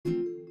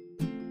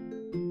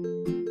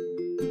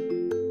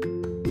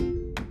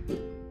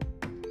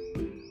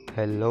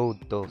Hello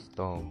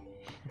दोस्तों।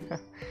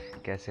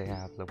 कैसे हैं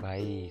आप लोग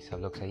भाई? सब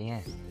लोग सही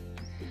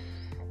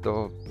हैं? तो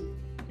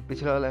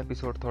पिछला वाला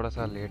एपिसोड थोड़ा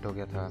सा लेट हो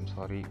गया था। I am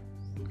sorry.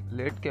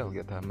 लेट क्या हो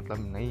गया था,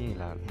 मतलब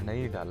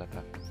नहीं डाला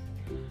था।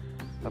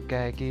 अब क्या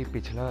है कि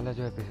पिछला वाला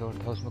जो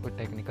एपिसोड था उसमें कोई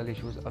टेक्निकल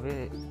इश्यूज़, अबे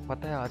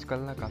पता है आजकल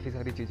ना काफ़ी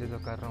सारी चीज़ें जो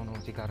कर रहा हूँ ना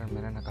उसी कारण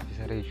मेरे ना काफ़ी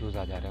सारे इश्यूज़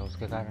आ जा रहे हैं।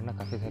 उसके कारण ना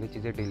काफ़ी सारी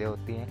चीज़ें डिले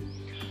होती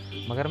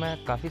हैं, मगर मैं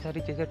काफ़ी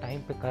सारी चीज़ें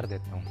टाइम पे कर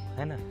देता हूँ,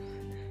 है ना।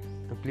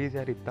 तो प्लीज़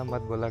यार इतना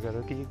मत बोला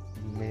करो कि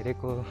मेरे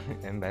को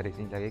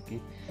एम्बैरेसिंग लगे कि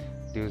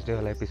ट्यूसडे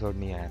वाला एपिसोड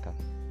नहीं आया था।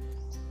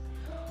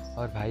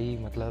 और भाई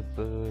मतलब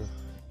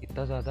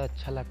इतना ज़्यादा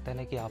अच्छा लगता है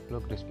ना कि आप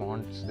लोग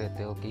रिस्पॉन्स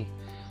देते हो कि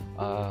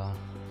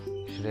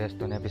श्रेयस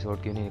तूने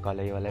एपिसोड क्यों नहीं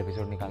निकाला, ये वाला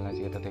एपिसोड निकालना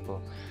चाहिए था देखो,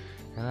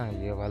 है ना।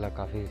 ये वाला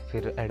काफ़ी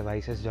फिर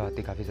एडवाइसेस जो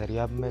आती काफ़ी सारी।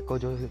 अब मेरे को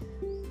जो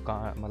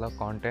मतलब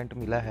कंटेंट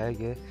मिला है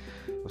ये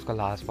उसका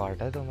लास्ट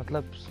पार्ट है, तो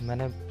मतलब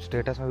मैंने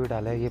स्टेटस में भी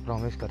डाला है ये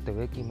प्रॉमिस करते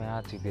हुए कि मैं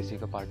आज CBSE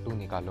का पार्ट 2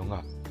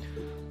 निकालूंगा।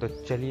 तो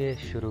चलिए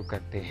शुरू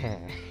करते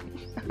हैं।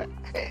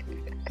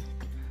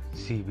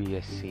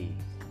 CBSE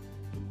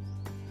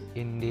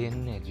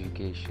Indian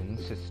education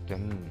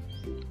system.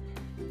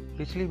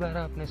 पिछली बार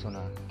आपने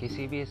सुना कि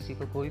CBSE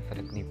को कोई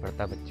फ़र्क नहीं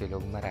पड़ता बच्चे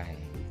लोग मर आए।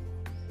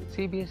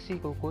 CBSE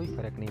को कोई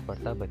फ़र्क नहीं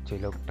पड़ता बच्चे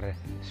लोग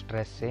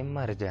स्ट्रेस से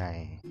मर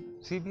जाएं।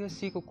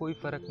 CBSE को कोई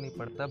फ़र्क नहीं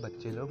पड़ता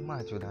बच्चे लोग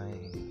माँ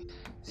चुराएं।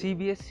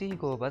 CBSE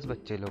को बस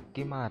बच्चे लोग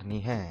की मारनी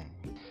है।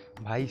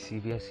 भाई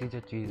CBSE जो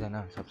चीज़ है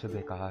ना सबसे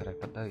बेकार है,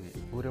 पता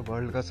है। पूरे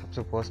वर्ल्ड का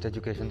सबसे वर्स्ट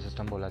एजुकेशन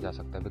सिस्टम बोला जा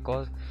सकता है,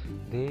 because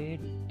they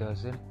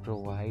doesn't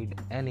provide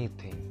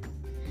anything.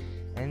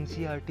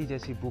 NCERT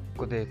जैसी बुक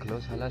को देख लो,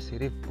 साला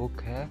सिर्फ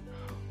बुक है,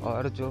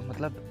 और जो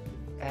मतलब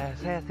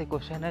ऐसे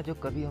क्वेश्चन है जो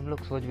कभी हम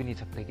लोग सोच भी नहीं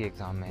सकते कि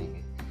एग्ज़ाम में आएंगे,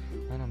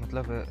 है ना।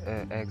 मतलब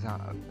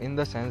exam in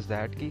the sense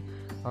that कि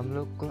हम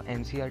लोग को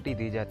NCERT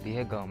दी जाती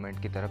है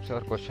गवर्नमेंट की तरफ से,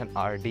 और क्वेश्चन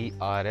RD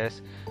RS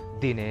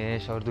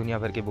दिनेश और दुनिया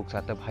भर की बुक्स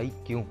आते हैं। भाई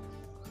क्यों?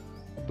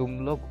 तुम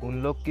लोग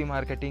उन लोग की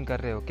मार्केटिंग कर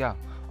रहे हो क्या?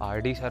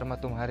 RD शर्मा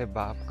तुम्हारे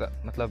बाप का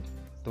मतलब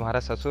तुम्हारा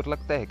ससुर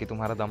लगता है कि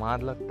तुम्हारा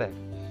दामाद लगता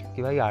है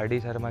कि भाई RD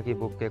शर्मा की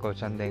बुक के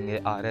क्वेश्चन देंगे,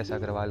 RS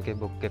अग्रवाल के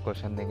बुक के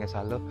क्वेश्चन देंगे?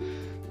 सालो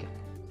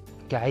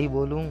क्या ही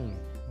बोलूँ।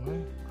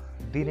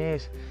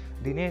 दिनेश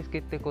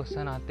कितने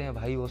क्वेश्चन आते हैं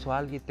भाई,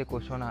 ओसवाल की कितने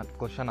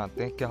क्वेश्चन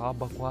आते हैं। क्या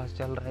बकवास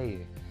चल रहा है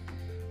ये।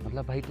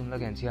 मतलब भाई तुम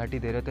लोग NCERT दे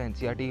रहे हो तो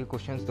NCERT के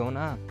क्वेश्चंस दो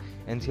ना।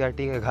 NCERT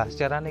के घास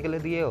चराने के लिए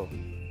दिए हो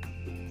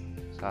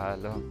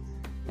सालो,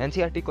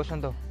 NCERT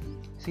क्वेश्चन दो।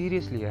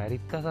 सीरियसली यार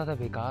इतना ज़्यादा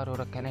बेकार हो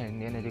रखा है ना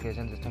इंडियन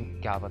एजुकेशन सिस्टम,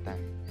 क्या बताएं।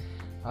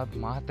 अब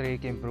मात्र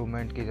एक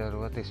इम्प्रूवमेंट की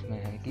ज़रूरत इसमें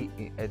है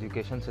कि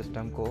एजुकेशन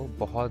सिस्टम को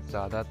बहुत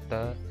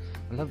ज़्यादातर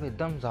मतलब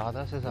एकदम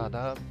ज़्यादा से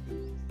ज़्यादा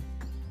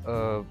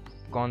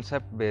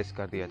कॉन्सेप्ट बेस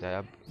कर दिया जाए।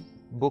 अब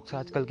बुक्स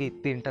आजकल की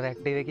इतनी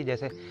इंटरैक्टिव है कि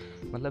जैसे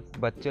मतलब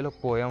बच्चे लोग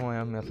पोयम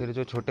वोयम या फिर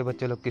जो छोटे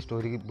बच्चे लोग की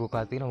स्टोरी की बुक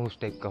आती है ना उस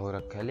टाइप का हो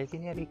रखा है।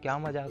 लेकिन यार ये क्या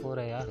मजाक हो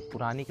रहा है यार।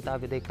 पुरानी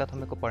किताबें देखता था,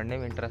 मेरे को पढ़ने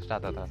में इंटरेस्ट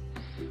आता था।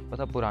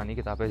 मतलब पुरानी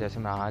किताबें जैसे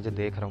मैं आज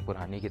देख रहा हूँ,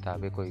 पुरानी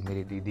किताबें कोई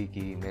मेरी दीदी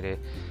की, मेरे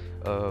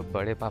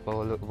बड़े पापा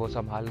वो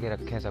संभाल के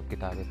रखे हैं सब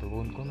किताबें, तो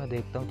उनको मैं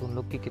देखता हूँ तो उन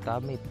लोग की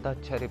किताब में इतना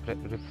अच्छा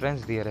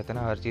रेफरेंस दिए रहते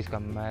ना हर चीज़ का,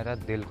 मेरा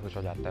दिल खुश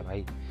हो जाता है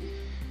भाई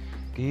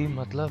कि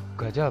मतलब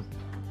गजब,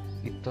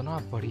 इतना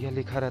बढ़िया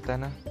लिखा रहता है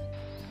ना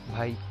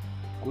भाई।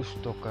 कुछ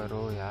तो करो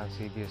यार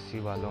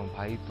CBSE वालों,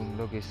 भाई तुम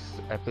लोग इस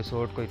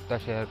एपिसोड को इतना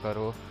शेयर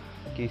करो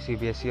कि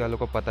CBSE वालों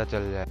को पता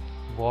चल जाए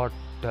what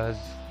does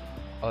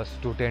a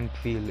student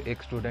feel.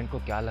 एक स्टूडेंट को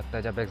क्या लगता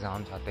है जब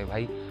एग्ज़ाम्स आते हैं।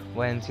 भाई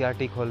वो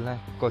NCERT खोलना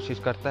कोशिश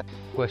करता है,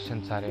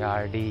 क्वेश्चन सारे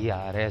RD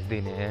RS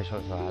दिनेश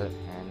और सवाल।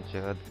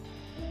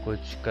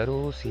 कुछ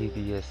करो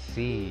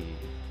CBSE,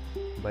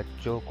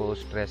 बच्चों को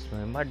स्ट्रेस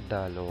में मत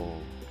डालो।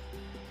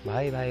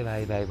 भाई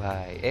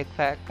एक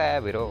फैक्ट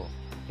है ब्रो,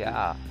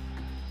 क्या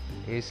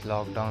इस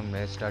लॉकडाउन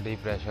में स्टडी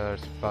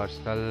प्रेशर्स,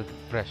 पर्सनल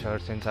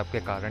प्रेशर्स, इन सब के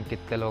कारण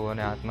कितने लोगों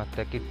ने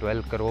आत्महत्या की?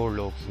 12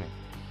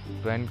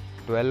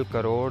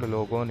 करोड़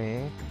लोगों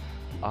ने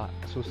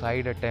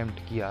सुसाइड अटेम्प्ट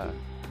किया,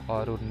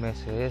 और उनमें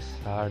से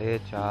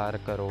 4.5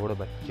 करोड़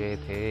बच्चे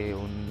थे।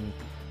 उन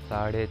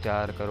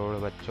 4.5 करोड़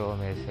बच्चों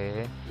में से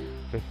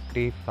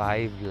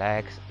 55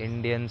 लाख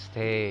इंडियंस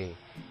थे।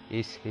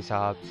 इस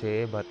हिसाब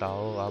से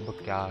बताओ अब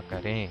क्या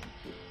करें।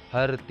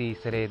 हर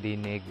तीसरे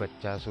दिन एक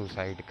बच्चा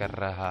सुसाइड कर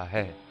रहा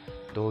है।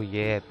 तो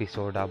ये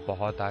एपिसोड आप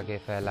बहुत आगे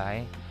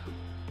फैलाएं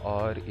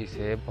और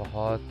इसे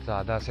बहुत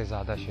ज़्यादा से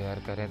ज़्यादा शेयर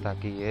करें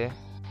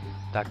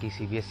ताकि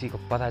CBSE को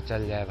पता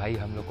चल जाए भाई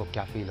हम लोग को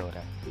क्या फील हो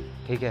रहा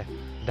है। ठीक है,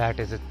 that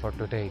is it for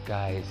today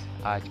guys.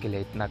 आज के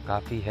लिए इतना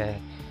काफ़ी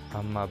है।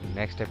 हम अब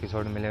नेक्स्ट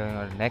एपिसोड मिलेंगे,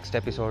 और नेक्स्ट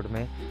एपिसोड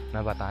में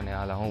मैं बताने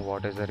वाला हूँ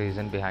what is the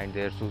reason behind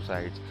their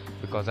suicides,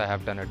 because I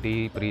have done a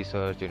deep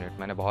research in it.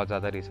 मैंने बहुत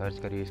ज़्यादा रिसर्च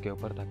करी इसके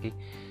ऊपर, ताकि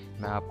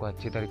मैं आपको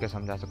अच्छी तरीके से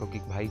समझा सकूँ कि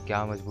भाई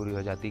क्या मजबूरी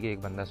हो जाती है कि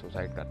एक बंदा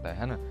सुसाइड करता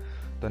है ना।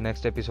 तो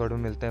नेक्स्ट एपिसोड में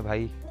मिलते हैं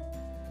भाई।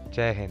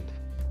 जय हिंद।